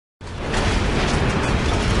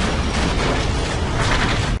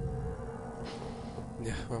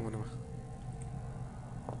vamos nomás.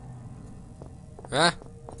 ¡Ah!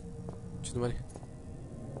 Chutumare.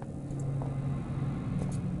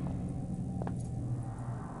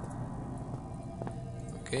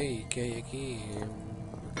 Ok, ¿qué hay aquí?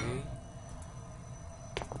 Ok.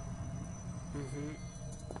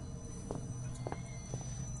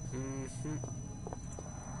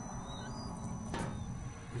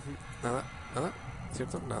 Nada, nada,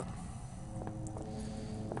 ¿cierto? Nada.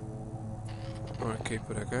 Ok,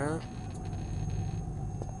 por acá.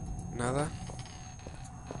 Nada.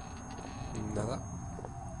 Nada.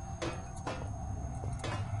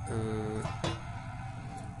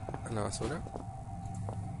 A la basura.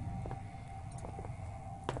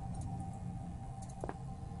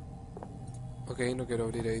 Ok, no quiero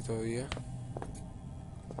abrir ahí todavía.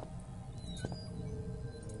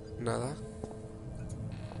 Nada.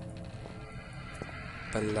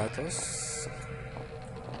 Platos.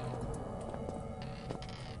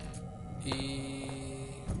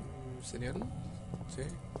 Y... ¿cereal? Sí.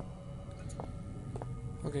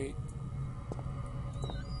 Ok.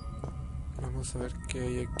 Vamos a ver qué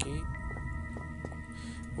hay aquí.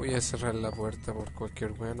 Voy a cerrar la puerta por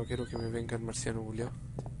cualquier wea. No quiero que me venga el marciano buleado.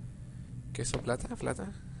 ¿Qué es eso? ¿Plata?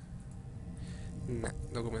 ¿Plata? Nah,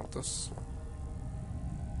 documentos.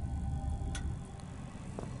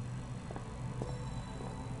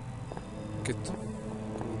 ¿Qué es esto?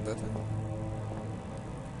 Como un data.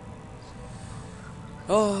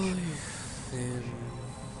 Ay.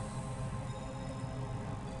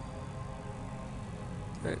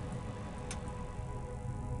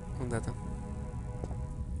 Un data.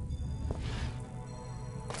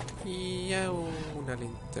 Y ya una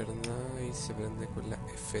linterna y se prende con la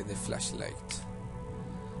F de flashlight.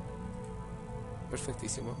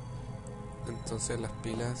 Perfectísimo. Entonces las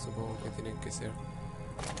pilas supongo que tienen que ser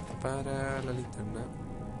para la linterna,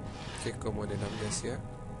 que es como en el amnesia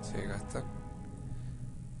se gasta.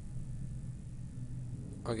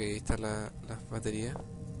 Ok, ahí está las baterías.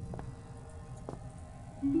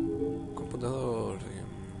 Computador.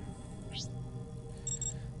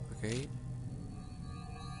 Ok.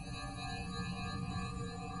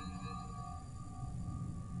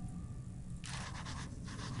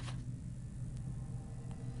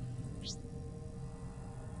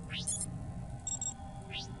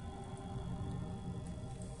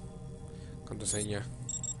 Contraseña.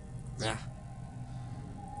 Ah.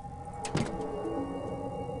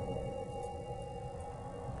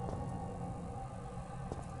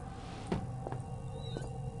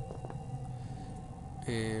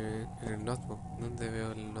 En el notebook. ¿Dónde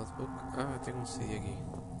veo el notebook? Ah, tengo un CD aquí.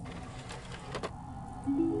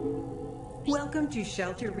 Welcome to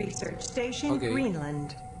Shelter Research Station, Okay.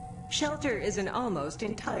 Greenland. Shelter is an almost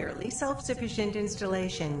entirely self-sufficient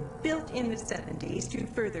installation built in the 70s to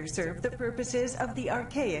further serve the purposes of the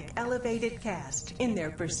archaic elevated caste in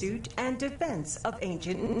their pursuit and defense of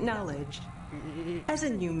ancient knowledge. As a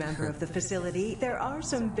new member of the facility, there are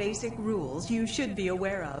some basic rules you should be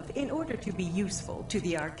aware of in order to be useful to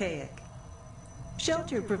the archaic.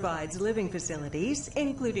 Shelter provides living facilities,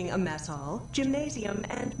 including a mess hall, gymnasium,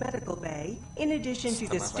 and medical bay, in addition to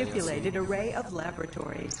the stipulated array of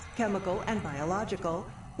laboratories, chemical and biological,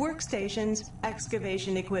 workstations,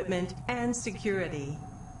 excavation equipment, and security.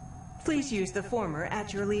 Please use the former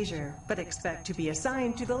at your leisure, but expect to be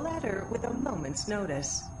assigned to the latter with a moment's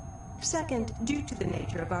notice. Second, due to the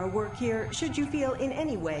nature of our work here, should you feel in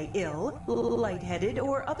any way ill, lightheaded,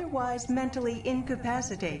 or otherwise mentally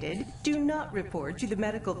incapacitated, do not report to the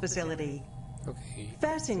medical facility. Okay.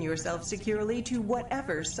 Fasten yourself securely to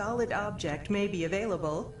whatever solid object may be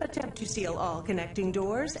available, attempt to seal all connecting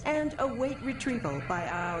doors, and await retrieval by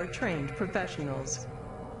our trained professionals.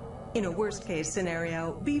 In a worst-case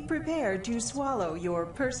scenario, be prepared to swallow your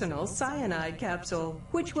personal cyanide capsule,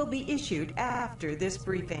 which will be issued after this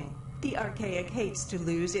briefing. The archaic hates to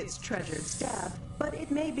lose its treasured staff, but it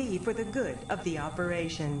may be for the good of the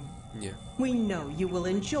operation. Yeah. We know you will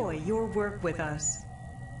enjoy your work with us.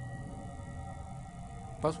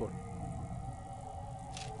 Password.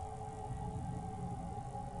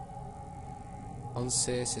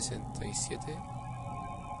 $11.67.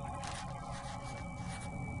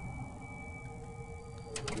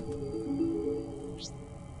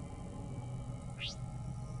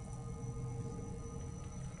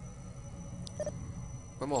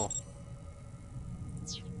 Vamos.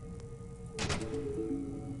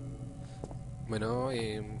 Bueno,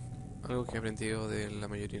 algo que he aprendido de la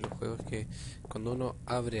mayoría de los juegos es que cuando uno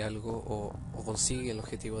abre algo o consigue el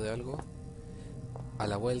objetivo de algo, a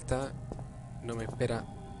la vuelta no me espera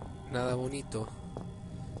nada bonito.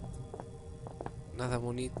 Nada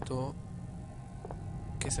bonito.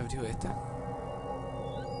 ¿Qué se abrió esta?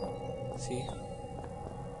 Sí.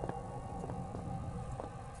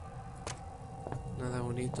 Nada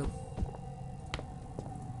bonito.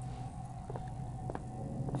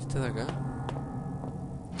 ¿Este de acá?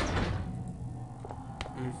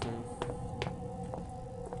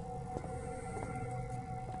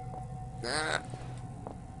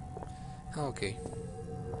 Ah, ok.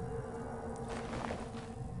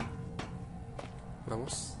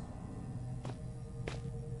 Vamos.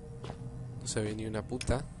 No se ve ni una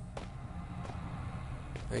puta.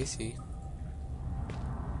 Ahí sí.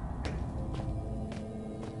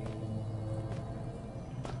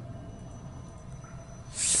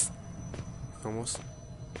 Vamos.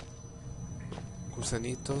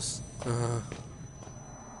 Gusanitos. Ah.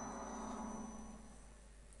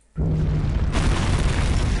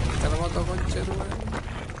 Te lo mato, conchero,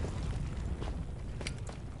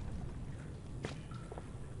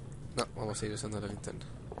 no, vamos a seguir usando la linterna.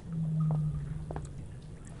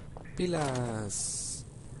 Pilas.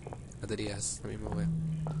 Baterías, la misma wea.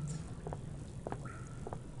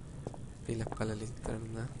 Pilas para la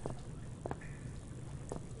linterna.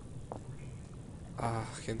 Ah,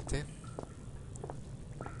 gente.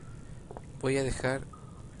 Voy a dejar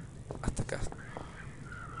hasta acá.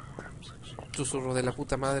 Susurro de la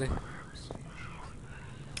puta madre.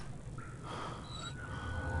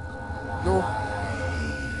 No.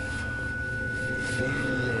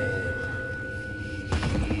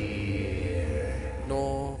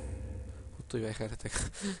 No. Justo iba a dejar hasta acá.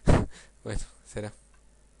 Bueno, será.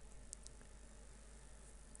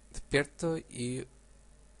 Despierto y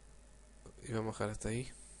vamos a dejar hasta ahí.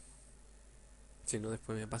 Si no,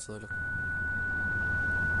 después me paso de lo...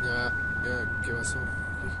 Ya, ¿qué pasó?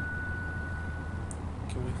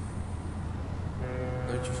 ¿Qué me...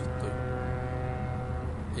 De hecho, yo estoy...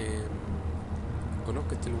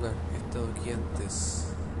 conozco este lugar, he estado aquí antes.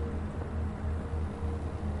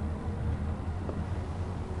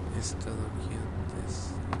 He estado aquí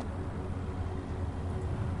antes.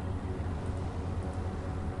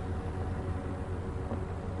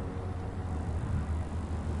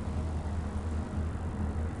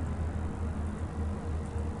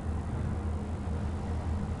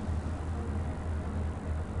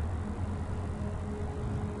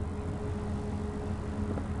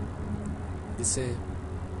 Dice,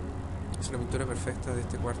 es una pintura perfecta de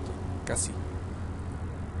este cuarto. Casi.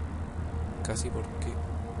 Casi porque...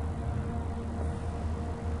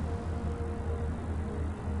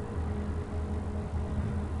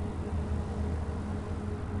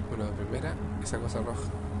 Bueno, la primera, esa cosa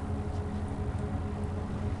roja.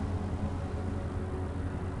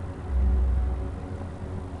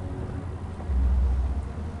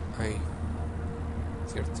 Ahí.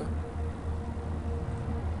 ¿Cierto?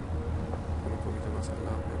 Un poquito más al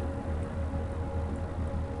lado, pero...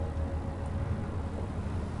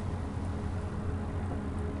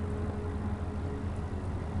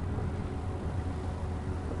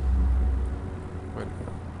 Bueno.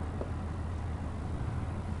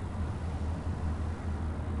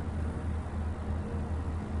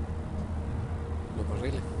 Los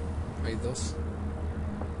barriles. Hay dos.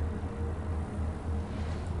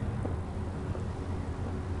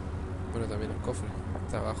 Bueno, también el cofre.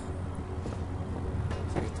 Está abajo.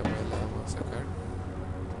 Así que esta weá la vamos a sacar.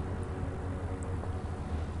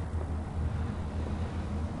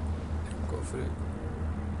 El cofre.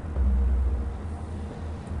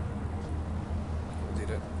 Vamos a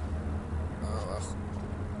tirar abajo.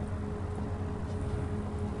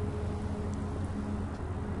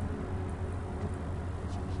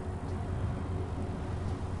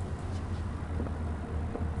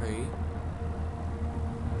 Ahí.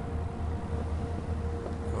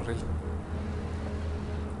 Correlo.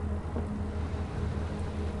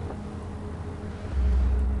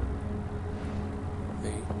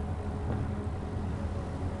 Ahí.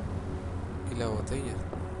 Y la botella.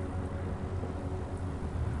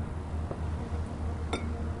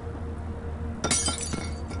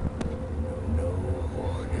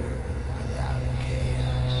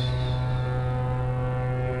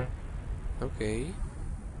 Ok.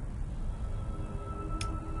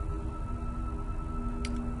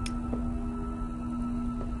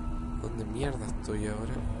 ¿Dónde mierda estoy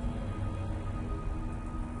ahora?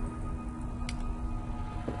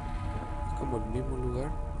 Es como el mismo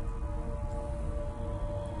lugar.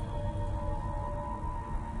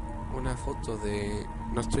 Una foto de...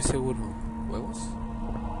 No estoy seguro. ¿Huevos?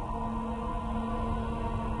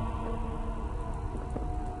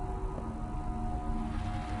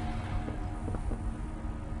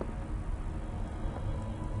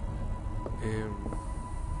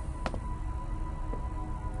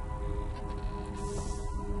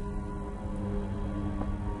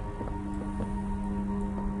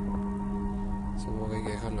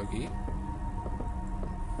 dejarlo aquí.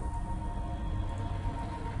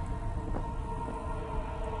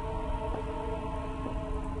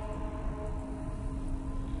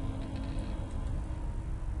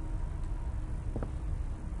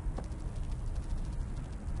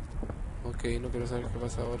 Ok, no quiero saber qué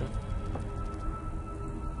pasa ahora.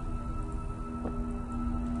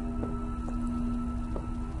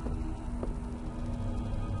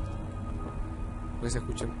 Pues se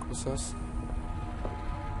escuchan cosas.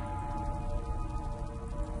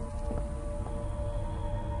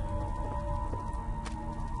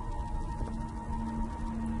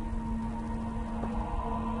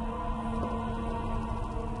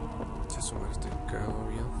 Ya sumar, estoy cagado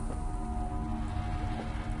bien.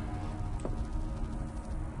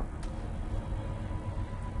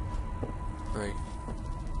 Ahí.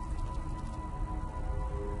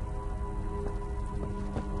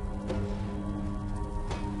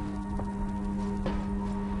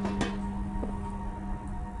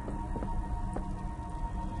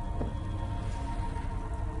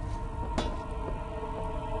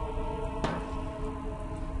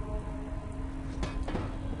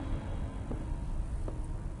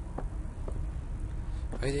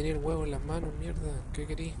 Ahí tenía el huevo en las manos, mierda. ¿Qué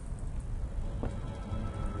querí?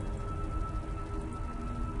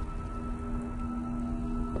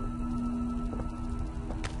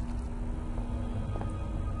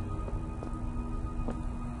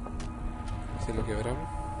 Si lo quebramos,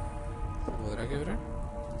 ¿se podrá quebrar?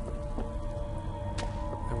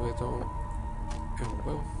 Después de todo, es un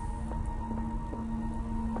huevo.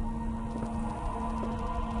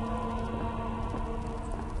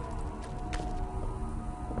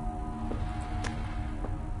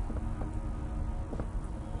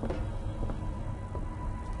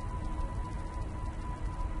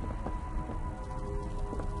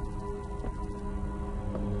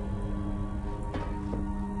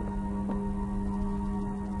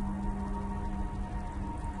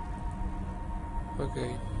 Ok.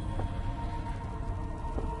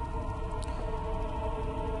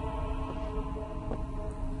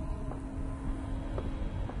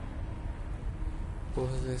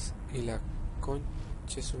 Puzzles y la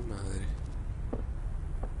concha su madre.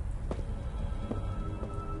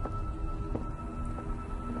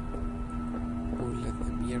 Puzzles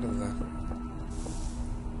de mierda.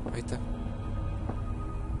 Ahí está.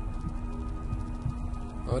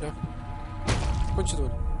 Ahora. Concha tu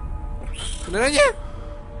madre. ¡Una araña!